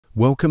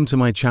Welcome to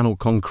my channel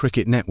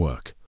Cricket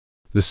Network.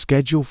 The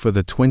schedule for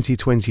the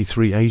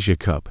 2023 Asia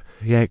Cup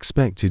is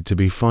expected to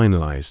be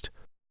finalized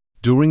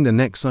during the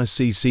next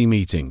ICC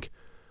meeting,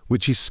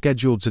 which is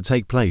scheduled to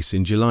take place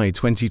in July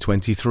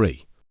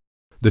 2023.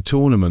 The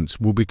tournament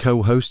will be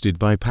co-hosted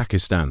by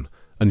Pakistan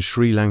and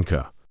Sri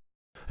Lanka,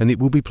 and it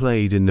will be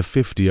played in the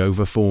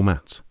 50-over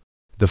format.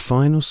 The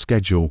final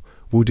schedule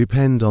will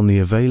depend on the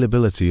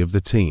availability of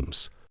the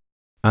teams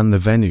and the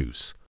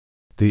venues.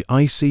 The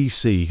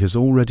ICC has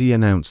already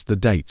announced the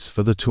dates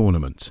for the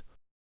tournament,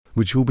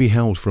 which will be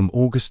held from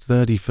August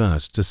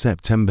 31st to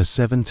September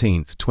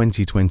 17th,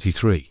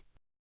 2023.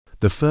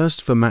 The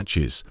first 4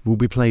 matches will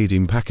be played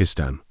in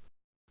Pakistan,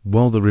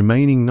 while the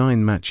remaining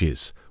 9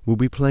 matches will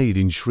be played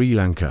in Sri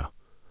Lanka.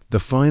 The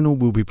final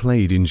will be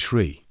played in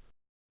Sri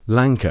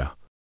Lanka.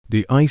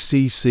 The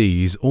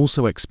ICC is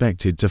also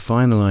expected to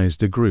finalize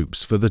the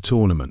groups for the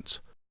tournament.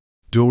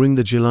 During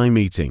the July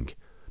meeting,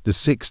 the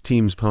 6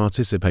 teams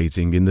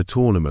participating in the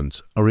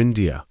tournament are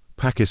India,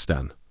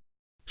 Pakistan,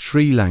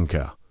 Sri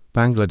Lanka,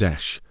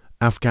 Bangladesh,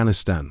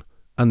 Afghanistan,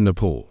 and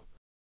Nepal.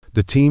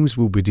 The teams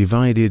will be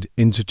divided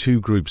into 2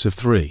 groups of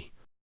 3,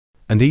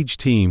 and each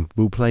team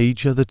will play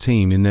each other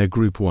team in their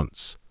group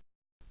once.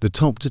 The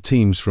top 2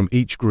 teams from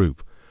each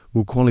group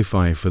will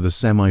qualify for the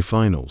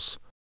semi-finals.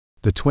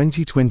 The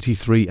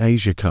 2023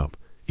 Asia Cup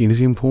is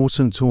an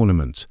important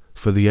tournament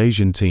for the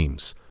Asian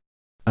teams,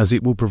 as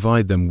it will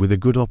provide them with a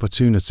good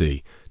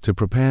opportunity to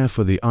prepare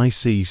for the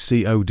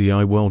ICC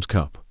ODI World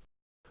Cup,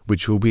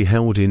 which will be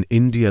held in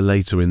India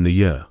later in the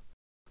year.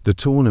 The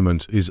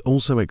tournament is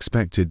also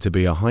expected to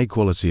be a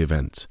high-quality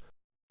event,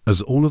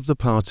 as all of the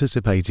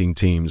participating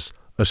teams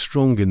are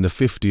strong in the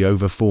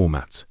 50-over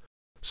format.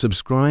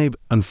 Subscribe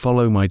and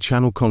follow my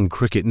channel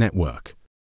Cricket Network.